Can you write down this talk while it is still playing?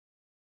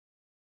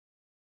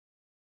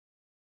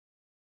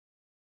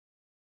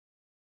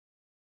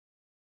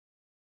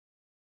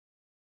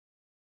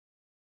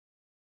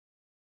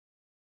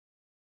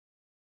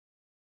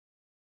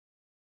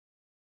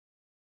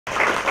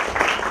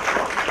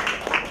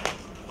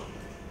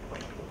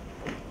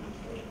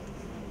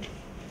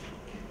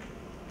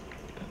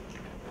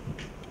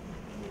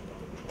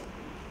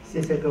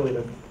谢谢各位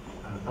的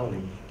到临。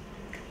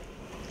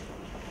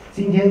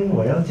今天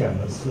我要讲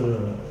的是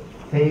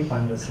非一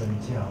般的身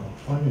教，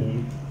关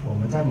于我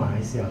们在马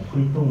来西亚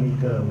推动一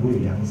个无语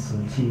良师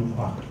计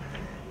划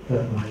的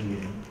来源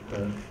和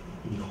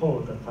以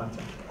后的发展。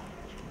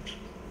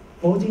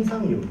佛经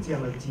上有这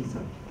样的记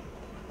载：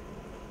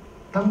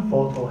当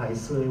佛陀还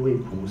是一位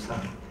菩萨，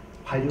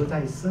还留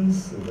在生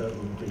死的轮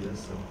回的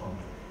时候，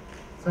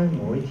在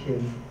某一天，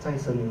在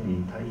森林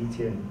里，他遇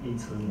见一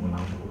只母老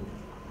虎。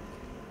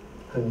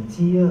很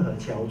饥饿和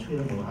憔悴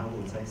的母老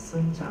虎在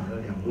生长了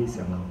2位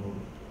小老虎，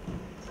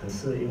可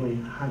是因为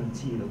旱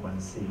季的关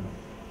系，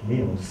没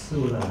有食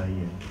物的来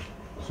源，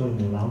所以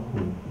母老虎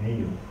没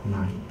有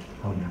奶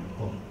好养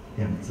活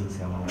2只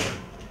小老虎。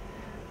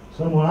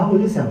所以母老虎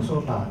就想说，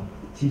把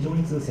其中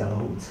1只小老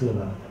虎吃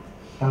了，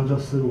当做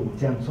食物，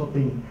这样说不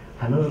定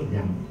还能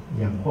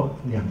养活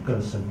2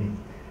个生命。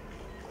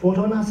佛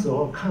陀那时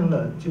候看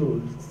了，就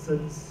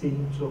身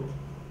心中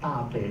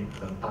大悲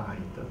和大爱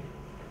的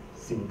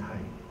心态，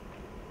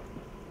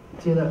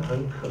觉得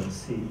很可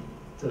惜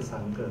这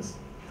3个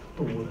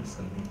动物的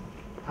生命，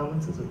他们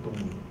只是动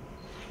物。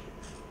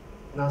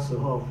那时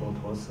候佛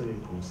陀是位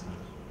菩萨，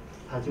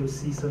他就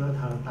牺牲了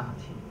他的大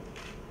体，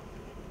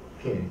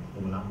给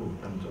母老虎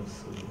当作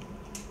食物。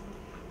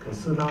可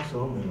是那时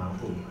候母老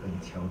虎很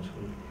憔悴，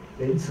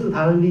连吃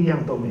它的力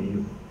量都没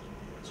有，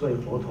所以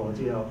佛陀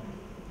就要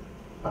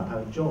把它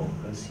的肉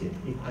和血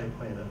一块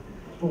块的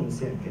奉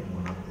献给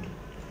母老虎。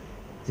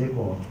结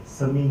果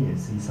生命也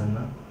牺牲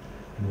了，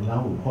母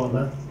老虎活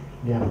了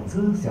，2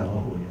只小老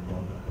虎也活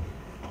了。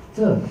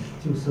这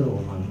就是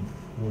我们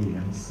无语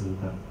良师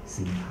的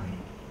心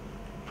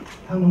态。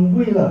他们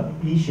为了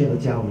医学的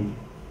教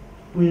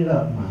育，为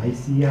了马来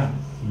西亚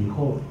以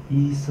后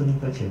医生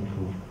的前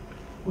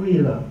途，为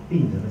了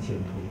病人的前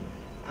途，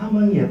他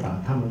们也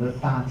把他们的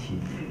大体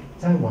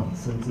在往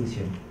生之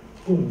前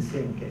贡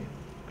献给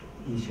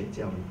医学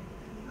教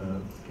育和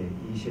给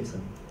医学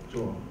生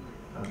做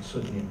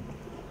训练。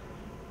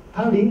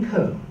他宁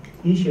可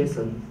医学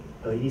生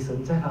和医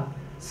生在他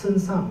身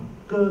上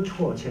割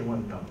错1000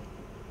万刀，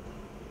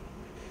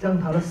让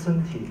他的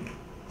身体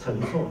承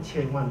受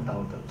1000万刀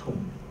的痛，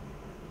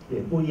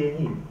也不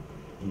愿意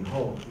以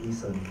后医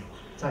生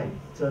在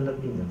真的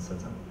病人身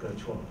上割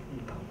错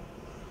1刀。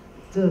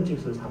这就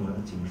是他们的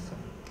精神。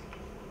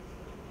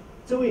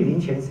这位林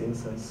前先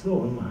生是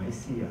我们马来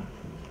西亚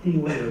第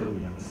1位的无语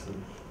良师，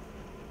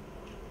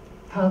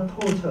他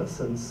透彻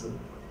生死。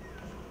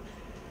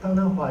当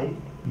他怀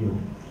有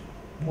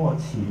末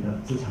期的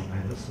直肠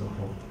癌的时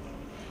候，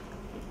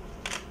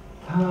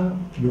他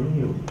拥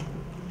有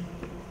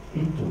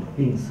一种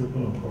病是不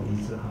能够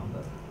医治好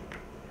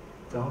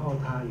的，然后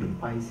他有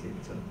败血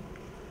症。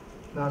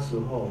那时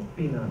候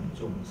病得很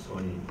重，所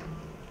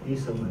以医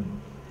生们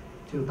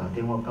就打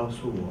电话告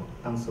诉我，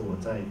当时我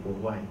在国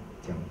外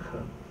讲课。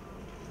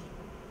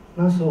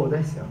那时候我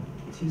在想，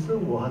其实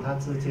我和他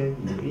之间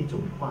有一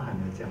种话还没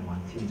有讲完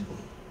清楚，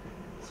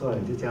所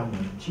以就叫我们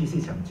继续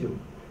抢救。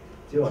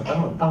结果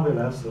当我到回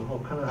来的时候，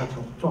看到他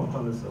状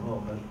况的时候，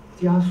和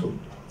家属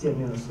见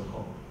面的时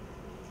候，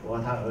我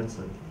和他儿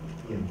子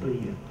眼对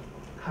眼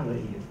看了一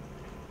眼，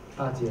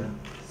大家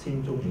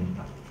心中明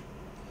白，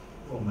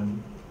我们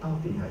到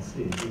底还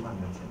是有一句话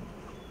没讲，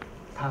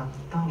他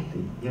到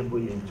底愿不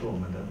愿意做我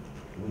们的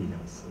无语良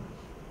师？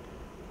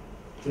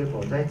结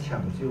果在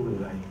抢救回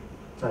来，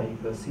在一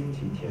个星期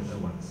天的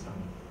晚上，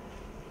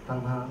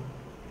当他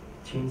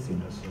清醒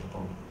的时候，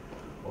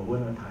我问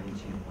了他一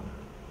句话：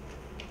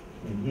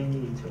你愿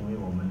意成为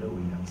我们的无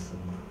语良师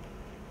吗？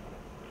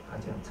他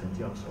讲：陈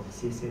教授，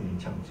谢谢你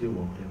抢救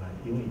我回来，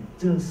因为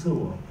这是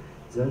我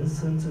人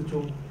生之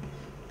中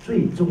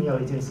最重要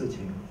一件事情。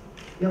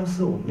要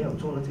是我没有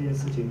做了这件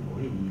事情，我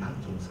会遗憾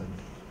终生。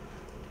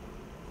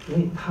因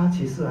为他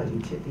其实已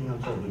经决定要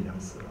做无语良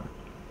师了，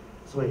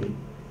所以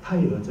他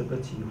有了这个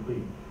机会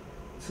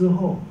之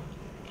后，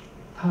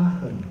他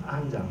很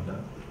安然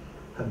的、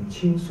很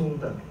轻松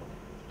的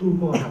度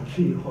过他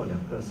最后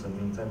2个生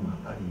命在马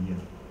大医院，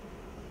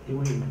因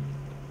为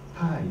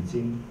他已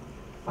经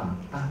把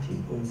大体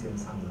贡献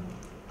上了，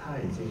他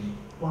已经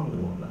忘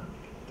我了、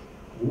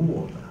无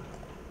我了，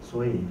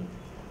所以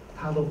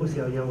他都不需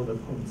要药物的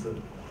控制，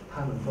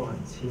他能够很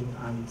轻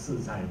安自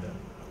在的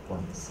往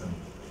生。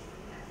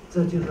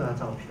这就是他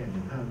照片，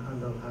你看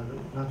到他的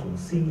那种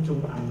心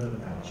中安乐的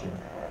感觉。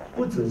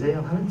不止这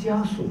样，他的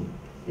家属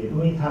也因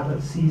为他的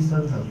牺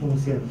牲和奉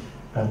献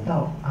感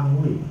到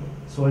安慰，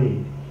所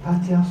以他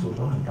家属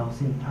都很高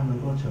兴，他能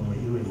够成为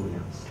一位无语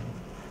良师。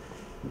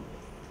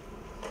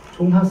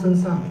从他身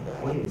上，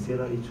我也学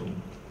到一种，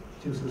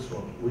就是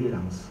说无语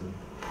良师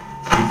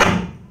其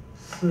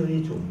实是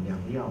一种良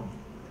药，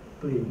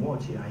对末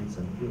期癌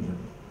症病人。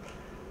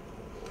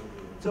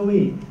这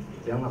位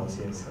梁老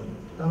先生，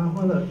当他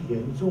患了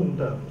严重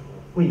的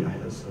胃癌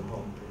的时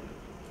候，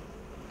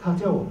他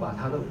叫我把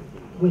他的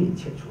胃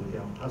切除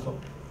掉。他说，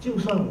就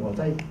算我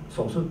在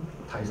手术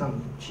台上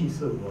去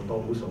世，我都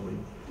无所谓。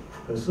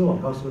可是我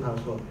告诉他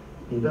说，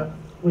你的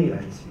胃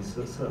癌其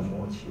实是很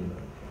末期的，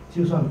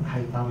就算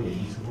开刀也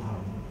医治不好。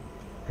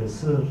可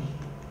是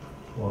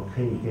我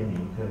可以给你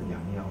一个良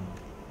药。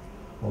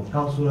我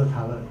告诉了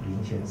他的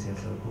林前先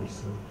生的故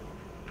事，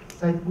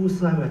在故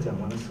事还没有讲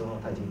完的时候，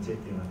他已经决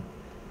定了，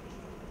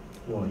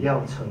我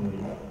要成为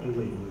一位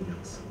无语良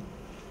师。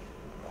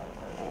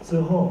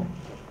之后，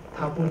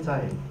他不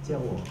再叫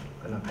我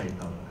跟他开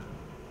刀了，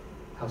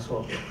他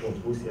说我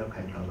不需要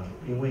开刀了，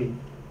因为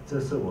这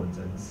是我人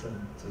生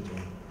之中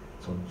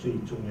所最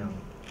重要的，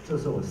这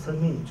是我生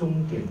命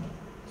终点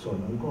所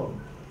能够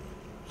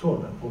做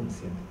的贡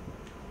献。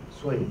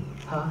所以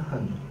他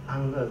很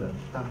安乐的，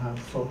当他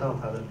收到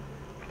他的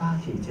大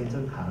体捐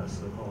赠卡的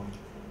时候，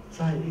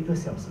在1个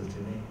小时之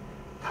内，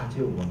他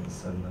就往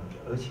生了。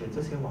而且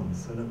这些往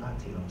生的大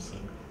体老师，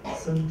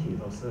身体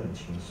都是很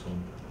轻松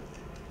的。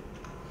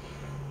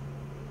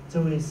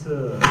这位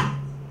是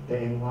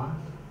Kin Fah，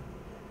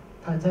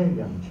他在2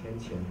天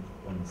前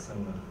往生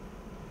了。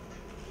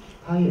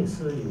他也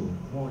是有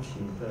末期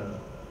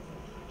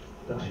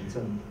的癌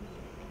症。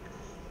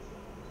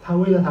他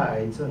为了他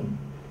癌症，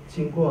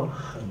经过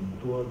很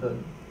多的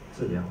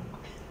治疗，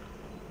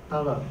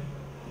到了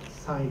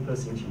上1个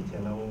星期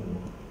天，他问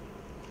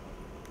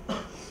我，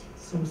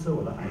是不是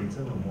我的癌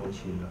症很末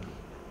期了？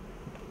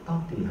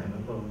到底还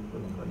不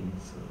能够医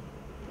治？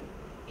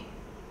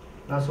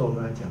那时候我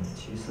跟他讲，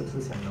其实是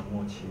相当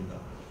末期的。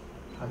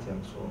他讲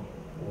说，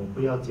我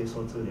不要接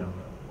受治疗了，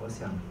我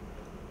想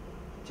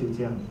就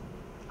这样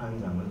安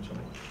然的走。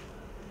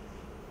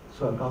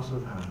所以我告诉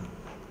他，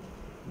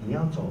你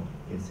要走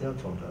也是要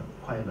走的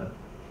快乐，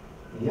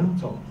你要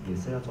走也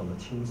是要走的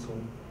轻松，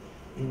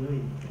因为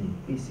你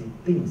必须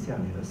定下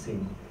你的心，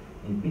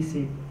你必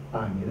须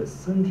把你的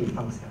身体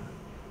放下，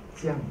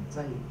这样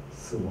在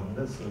死亡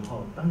的时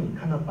候，当你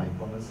看到白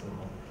光的时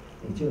候，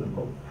你就能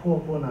够破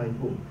过那一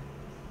步，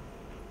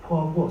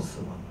破过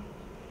死亡，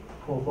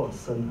破过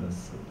生和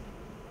死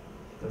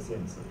的限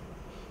制。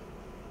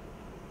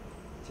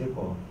结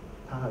果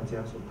他和家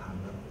属谈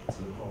了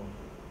之后，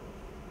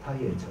他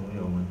也成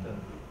为我们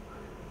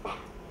的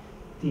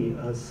第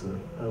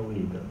22位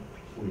的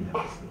无语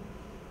良师。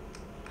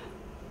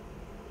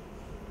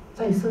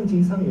在圣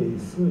经上也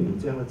是有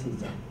这样的记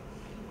载，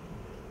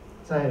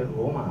在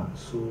罗马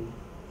书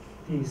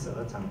第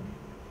12章，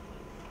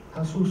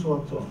他诉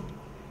说着，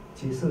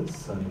其实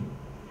神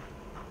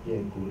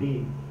也鼓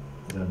励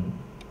人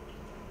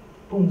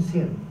贡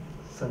献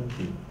身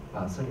体，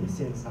把身体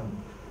献上，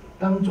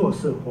当作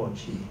是活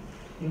祭，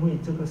因为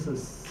这个是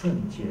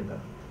圣洁的，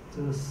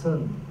这是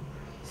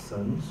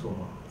神所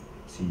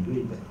喜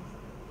悦的。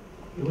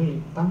因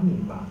为当你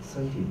把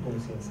身体贡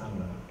献上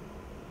了，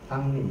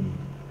当你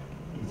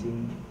已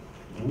经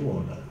无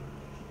我了，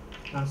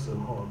那时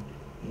候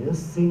你的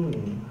心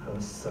灵和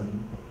神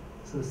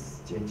是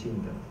接近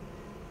的。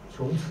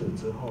从此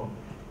之后，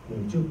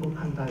你就不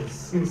看待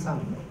世上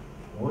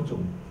某种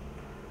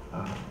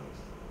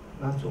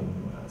那种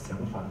想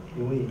法，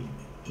因为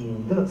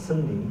你的心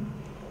灵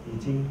已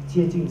经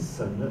接近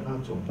神的那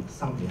种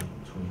善良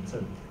纯正，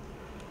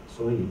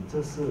所以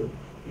这是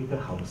一个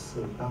好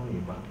事。当你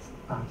把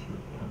大体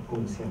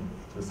贡献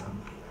之上，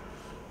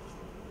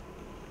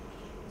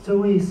这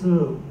位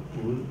是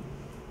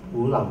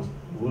吴老师，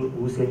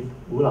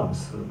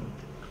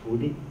吴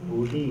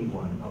立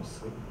婉老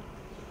师。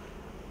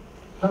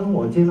当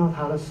我见到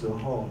他的时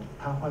候，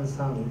他患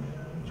上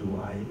乳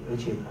癌，而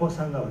且扩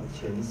散到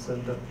全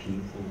身的皮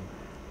肤，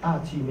大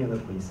剂面的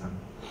毁伤。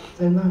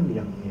在那2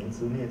年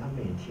之内，他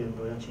每天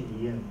都要去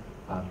医院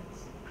把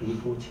皮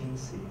肤清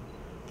洗，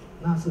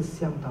那是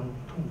相当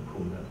痛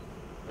苦的，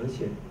而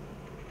且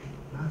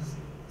那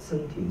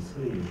身体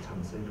是有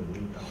产生一种味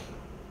道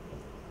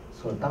的。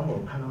所以当我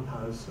看到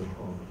他的时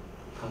候，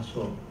他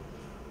说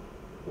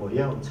我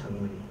要成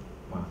为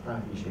马大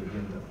医学院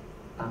的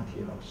大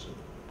体老师，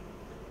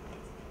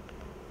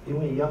因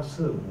为要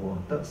是我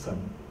的神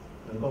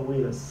能够为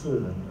了世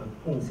人而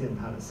贡献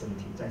他的身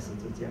体在十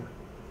字架，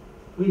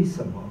为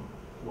什么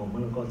我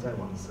们能够在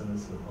往生的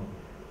时候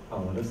把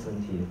我的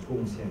身体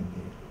贡献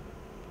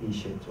给医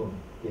学做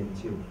研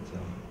究教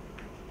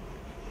育？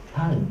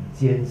他很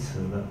坚持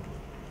的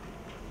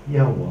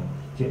要我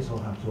接受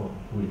他做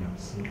无语良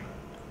师。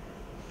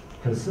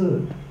可是，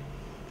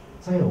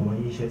在我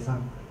们医学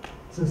上，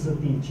这是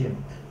第一件，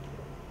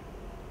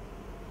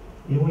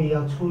因为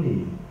要处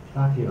理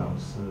大体老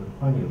师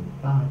患有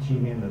大剂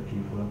面的皮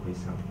肤的毁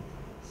伤，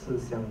是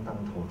相当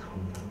头痛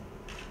的。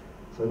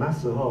所以那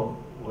时候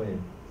我也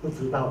不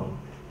知道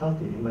到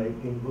底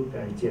应不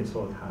该接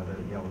受他的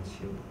要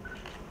求。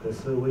可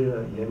是为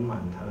了圆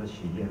满他的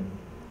许愿，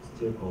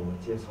结果我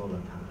接受了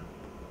他。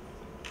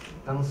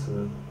当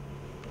时，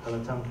她的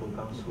丈夫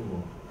告诉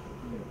我，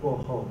过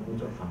后工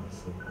作坊的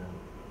时候，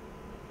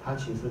她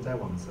其实在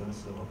往生的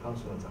时候告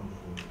诉了丈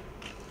夫，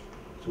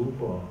如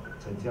果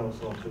陈教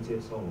授不接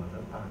受我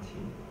的大体，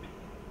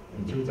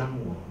你就让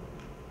我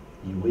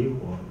以为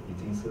我已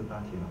经是大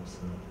体老师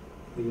了，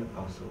不要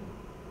告诉我，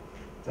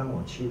让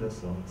我去的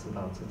时候知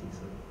道自己是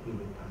一位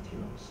大体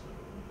老师。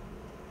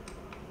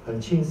很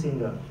庆幸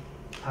的，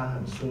他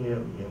很顺利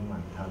圆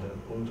满他的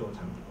工作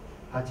场。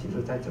他其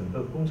实在整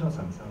个工作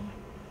场上，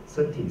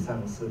身体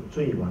上是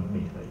最完美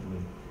的一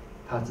位，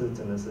他是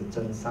真的是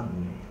真善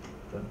美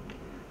的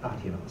大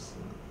体老师。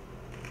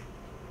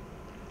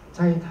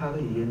在他的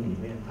语言里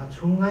面，他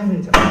从来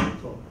没讲过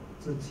做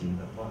自己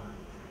的话，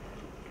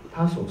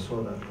他所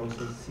说的都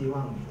是希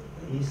望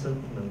医生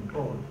能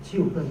够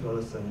救更多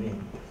的生命，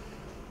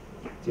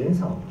减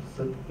少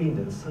病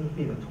人生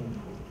病的痛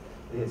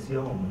苦，也希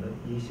望我们的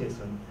医学生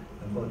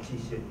能够继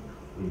续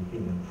为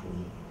病人服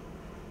务。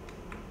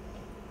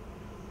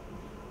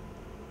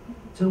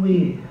这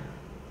位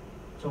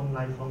钟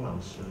来峰老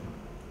师，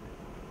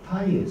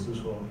他也是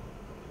说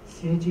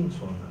竭尽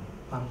所能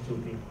帮助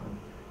病患，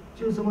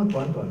就这么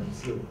短短的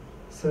字，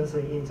深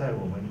深印在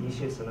我们医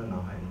学生的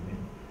脑海里面。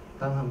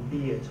当他们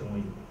毕业成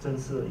为正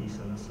式的医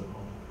生的时候，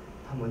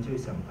他们就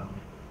想到，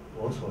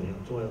我所要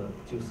做的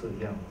就是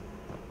要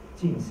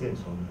尽现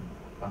所能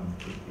帮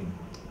助病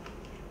患。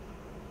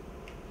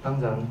当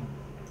然，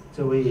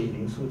这位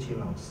林树清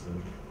老师，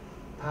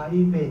他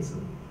一辈子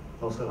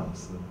都是老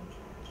师，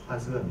他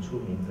是很出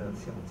名的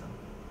校长，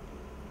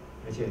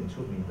而且很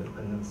出名的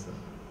烹饪师。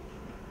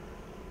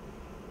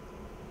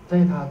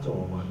在他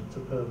走完这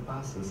个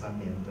83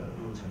年的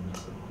路程的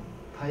时候，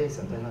他也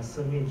想在他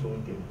生命终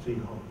点最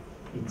后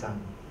一站，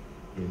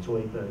也做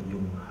一个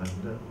永恒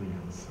的微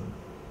良师。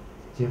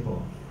结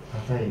果他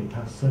在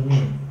他生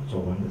命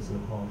走完的时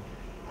候，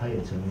他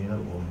也成为了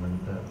我们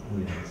的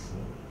微良师。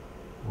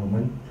我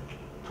们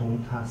从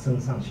他身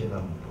上学到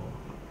很多。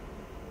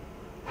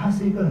他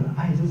是一个很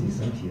爱自己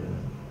身体的人，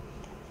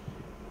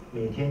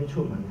每天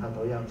出门他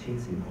都要清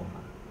洗头发，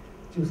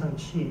就算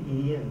去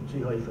医院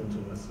最后1分钟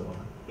的时候，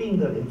病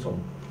得连走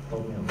都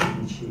没有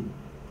力气，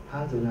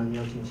他仍然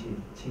要进去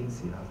清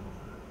洗他头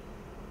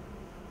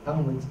发。当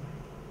我们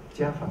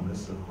家访的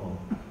时候，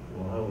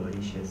我和我的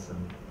医学生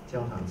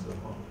交谈之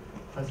后，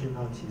发现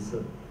到其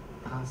实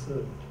他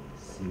是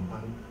喜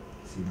欢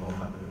洗头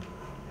发的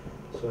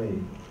人，所以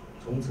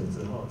从此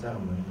之后，在我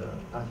们的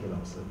大体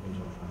老师工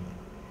作坊，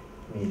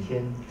每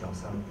天早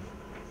上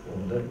我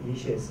们的医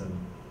学生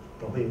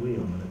都会为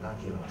我们的大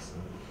体老师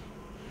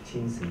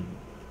清洗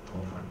头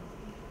发。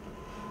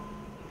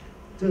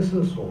这是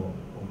我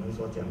们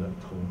所讲的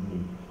同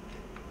理，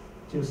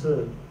就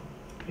是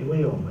因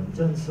为我们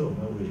认识我们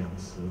的微良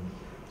师，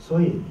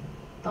所以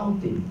到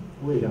底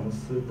微良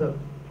师的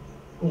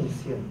贡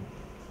献，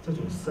这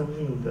种生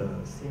命的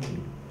献礼，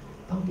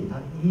到底它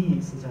意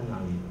义是在哪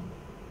里呢？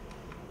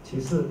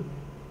其实，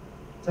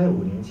在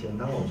5年前，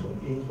当我从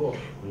英国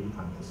回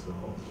访的时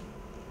候，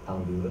导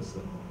游的时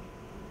候，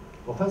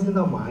我发现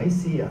到马来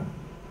西亚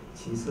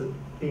其实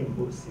并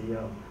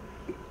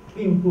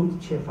不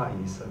缺乏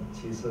医生。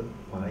其实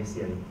马来西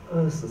亚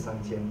有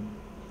23间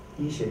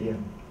医学院，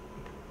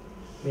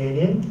每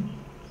年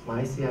马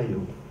来西亚有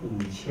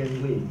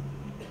5000位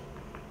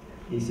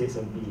医学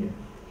生毕业。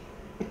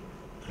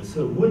可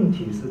是问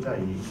题是在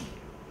于，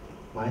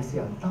马来西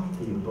亚到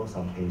底有多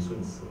少培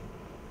训师？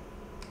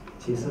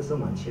其实是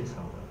蛮缺少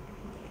的。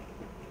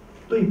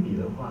对比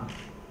的话，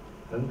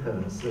很可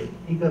能是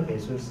一个培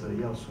训师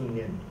要训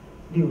练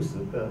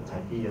60个才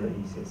毕业的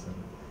医学生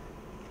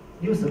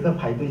，60个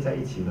排队在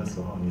一起的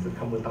时候，你是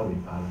看不到尾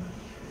巴的。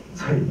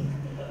所以，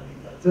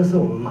这是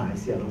我们马来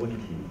西亚的问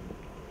题。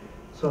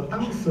所以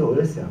当时我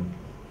就想，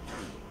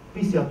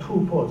必须要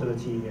突破这个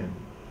局面。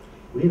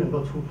唯一能够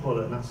突破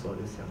的，那时候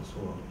就想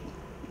说，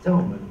让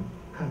我们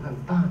看看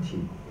大体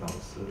老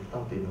师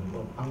到底能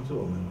够帮助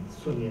我们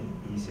训练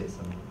医学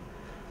生。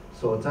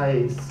所以在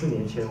4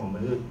年前，我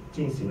们就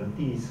进行了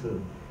第一次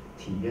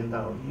体验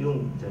到用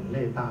人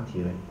类大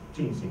体来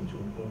进行出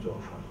工作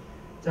坊，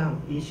让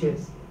医学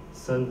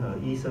生和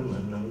医生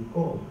们能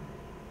够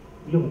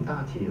用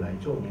大体来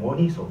做模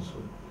拟手术。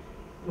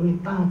因为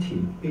大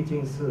体毕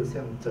竟是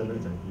像真的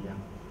人一样，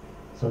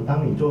所以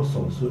当你做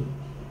手术，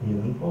你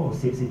能够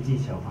学习技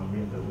巧方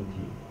面的问题，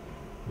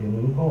也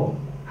能够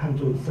看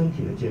出身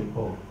体的结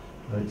构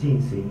而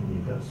进行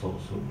你的手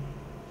术，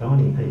然后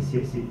你可以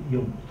学习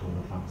用不同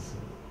的方式。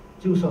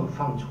就算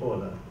犯错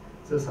了，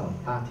至少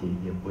大体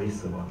也不会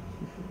死亡。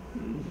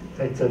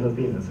在真的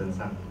病人身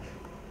上，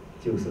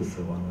就是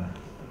死亡了。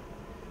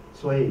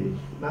所以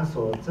那时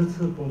候这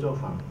次工作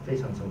坊非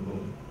常成功，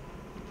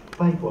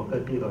外国各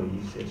地都有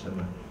医学生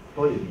了，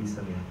都有医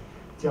生了，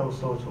教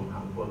授从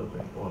韩国那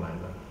边过来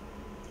了。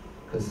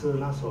可是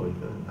那时候有一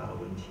个很大的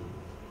问题，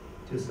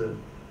就是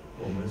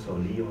我们所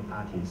利用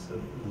大体是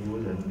无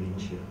人领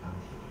取的大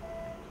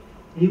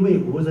体，因为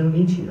无人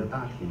领取的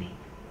大体，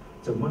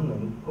怎么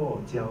能够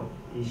教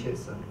医学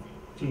生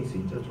进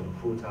行这种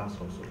复杂手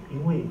术？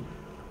因为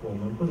我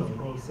们不能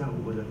够向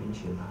无人领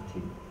取的大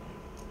体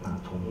拿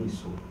同意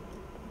书，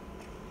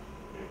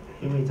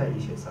因为在医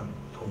学上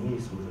同意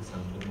书是相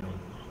当重要的。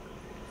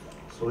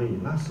所以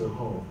那时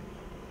候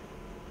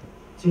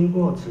经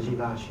过慈济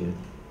大学，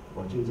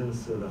我就认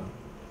识了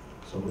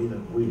所谓的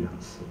微良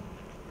师，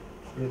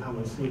因为他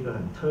们是一个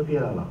很特别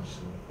的老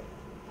师。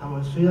他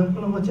们虽然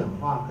不能够讲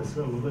话，可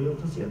是能够用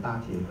自己的大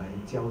体来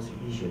教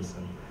医学生，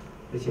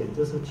而且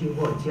这是经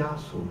过家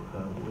属和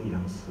微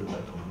良师的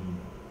同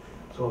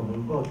意，所以我们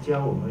能够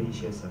教我们的医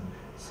学生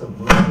什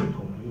么是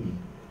同意，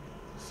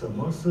什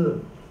么是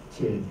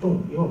解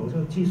冻，因为我们是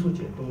用技术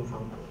解冻的方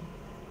法，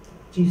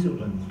技术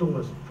冷冻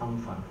的方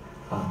法，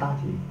把大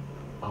体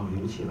保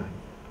留起来，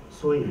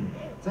所以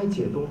在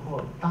解冻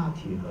后，大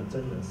体和真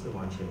人是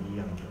完全一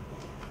样的。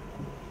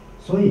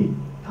所以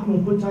他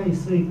们不再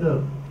是一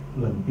个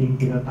冷冰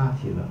冰的大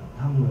体了，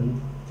他们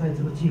在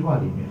这个计划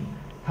里面，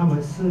他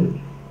们是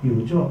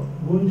有着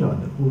温暖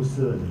的故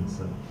事的人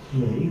生。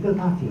每一个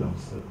大体老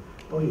师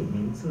都有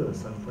明智的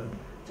身份，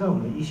在我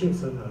们医学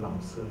生和老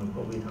师能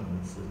够为他们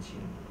致敬。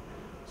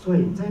所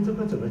以在这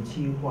个整个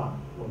计划，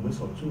我们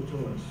所注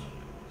重的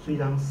虽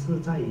然是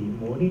在于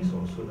模拟手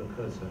术的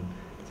课程，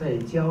在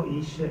教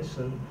医学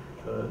生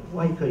和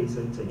外科医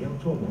生怎样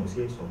做某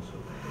些手术，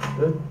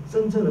而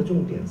真正的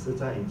重点是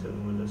在于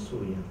人文的素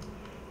养。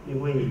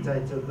因为在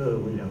这个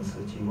微良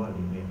师计划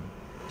里面，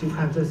就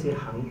看这些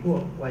韩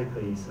国外科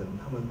医生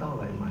他们到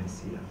来马来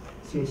西亚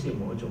进行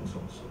某种手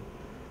术，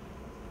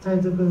在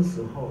这个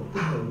时候，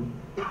他们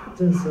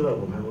认识了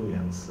我们微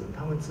良师，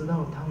他们知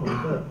道他们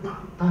的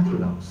大体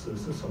老师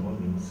是什么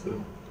名字。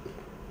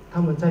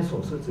他们在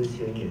手术之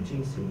前也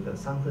进行了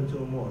3分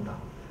钟默祷。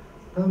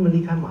当他们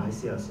离开马来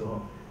西亚的时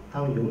候，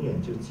他们永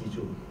远就记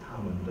住他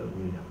们的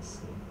微良师，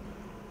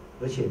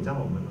而且让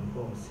我们能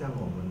够向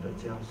我们的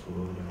家属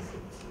微良师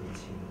致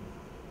敬。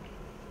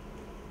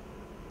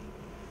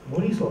模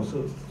拟手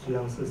术虽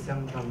然是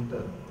相当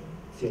的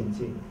先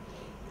进，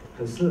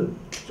可是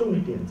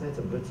重点在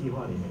整个计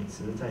划里面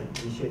只是在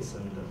医学生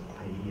的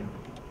培养，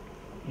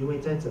因为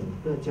在整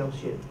个教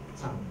学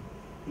上，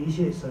医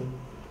学生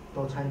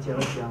都参加了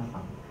家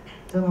访，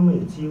让他们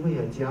有机会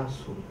和家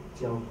属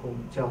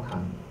交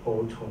谈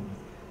沟通，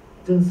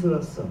认识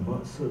了什么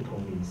是同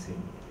理心。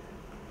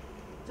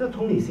这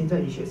同理心在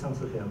医学上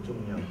是非常重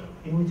要的，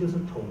因为就是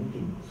同理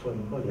所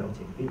能够了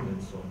解病人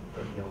所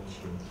的要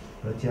求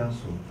和家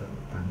属的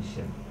感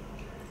想。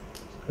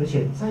而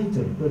且在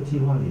整个计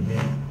划里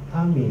面，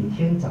他每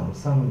天早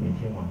上、每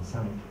天晚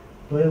上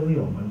都要为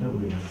我们的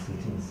微良师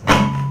晋升。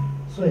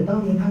所以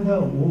当我们看到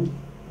吴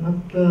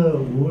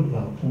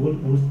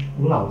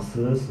老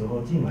师的时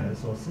候，进来的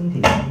时候，身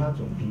体上那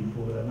种皮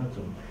肤的那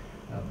种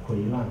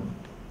溃烂，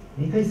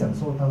你可以享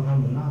受到他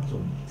们那种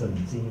震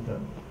惊的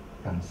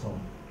感受。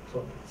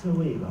说这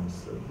位老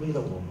师为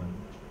了我们，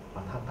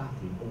把他大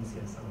体贡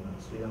献上了，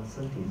虽然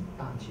身体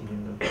大几年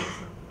的损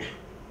伤，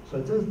所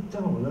以这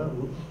让我们的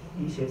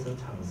医学生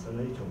产生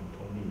了一种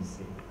同理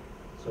心，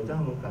所以让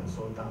我们感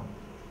受到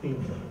病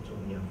人的重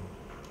要。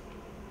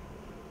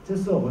这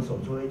是我们所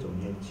做的一种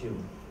研究，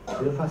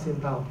只是发现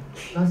到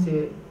那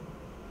些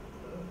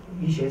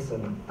医学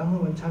生，当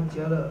他们参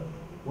加了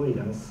微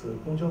良师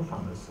工作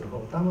坊的时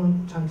候，当他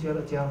们参加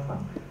了家访，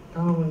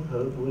当他们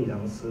和微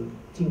良师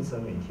晋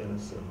升每天的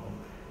时候，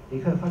你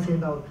可以发现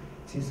到，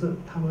其实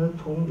他们的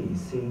同理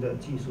心的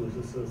技术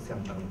是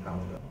相当高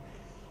的。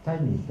在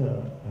你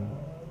的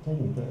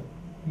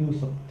右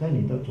手，在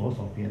你的左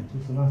手边，就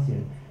是那些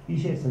医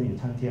学生有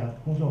参加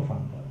工作坊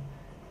的；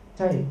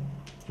在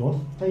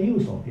右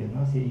手边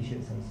那些医学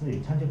生是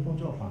有参加工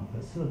作坊，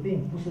可是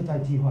并不是在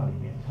计划里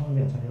面，他们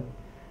没有参加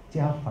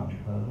家访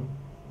和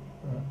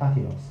大体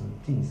老师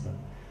晋升，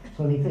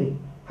所以你可以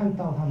看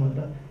到他们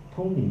的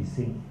同理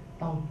心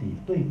到底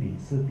对比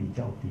是比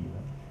较低的。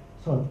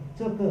所以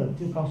这个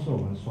就告诉我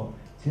们说，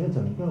其实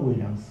整个微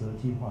良师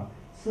计划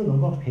是能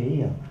够培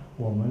养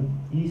我们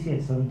医学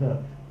生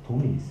的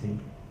同理心，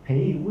培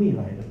育未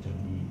来的整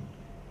医。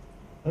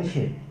而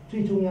且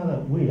最重要的，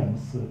微良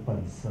师本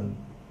身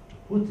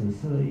不只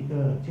是一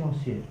个教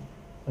学，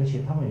而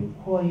且他们有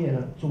跨越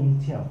了宗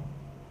教，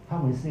他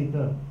们是一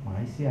个马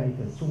来西亚一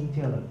个宗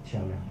教的桥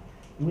梁，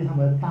因为他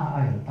们的大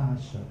爱和大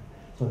舍，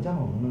所以让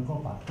我们能够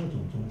把各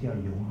种宗教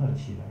融合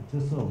起来，这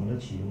是我们的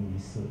启用仪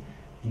式。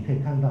你可以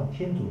看到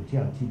天主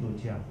教、基督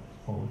教、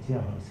佛教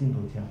和信徒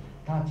教，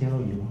大家都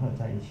融合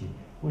在一起，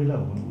为了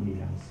我们微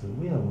良师，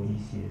为了我们医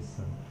学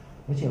生，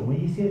而且我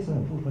们医学生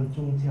也不分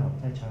宗教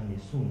在参与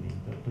肃明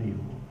的队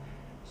伍，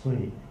所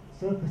以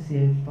这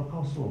些都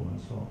告诉我们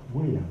说，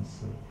微良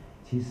师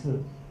其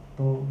实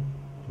都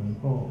能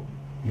够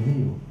拥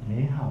有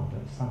美好的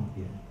上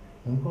边，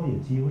能够有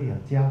机会和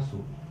家属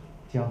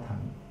交谈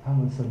他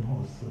们身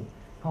后事，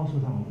告诉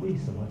他们为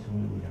什么成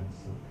为微良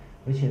师，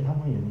而且他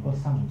们也能够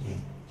上主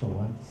走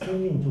完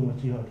生命中的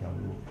最后一条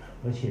路，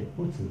而且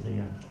不止这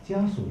样，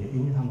家属也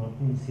因为他们的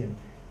贡献，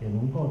也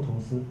能够同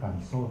时感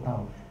受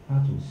到那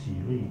种喜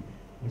悦，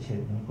而且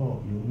能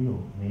够拥有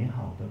美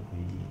好的回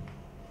忆。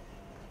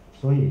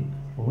所以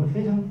我们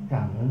非常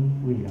感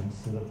恩微良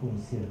师的贡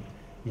献，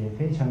也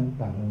非常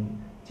感恩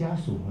家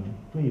属们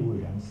对微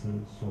良师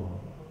所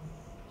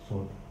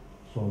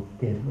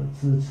给的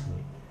支持。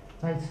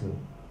在此，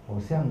我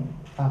向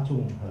大众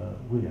和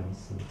微良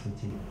师致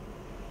敬。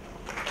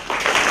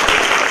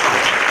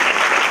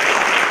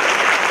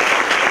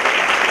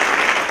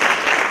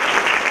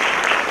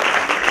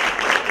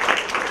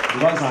唔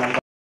該晒。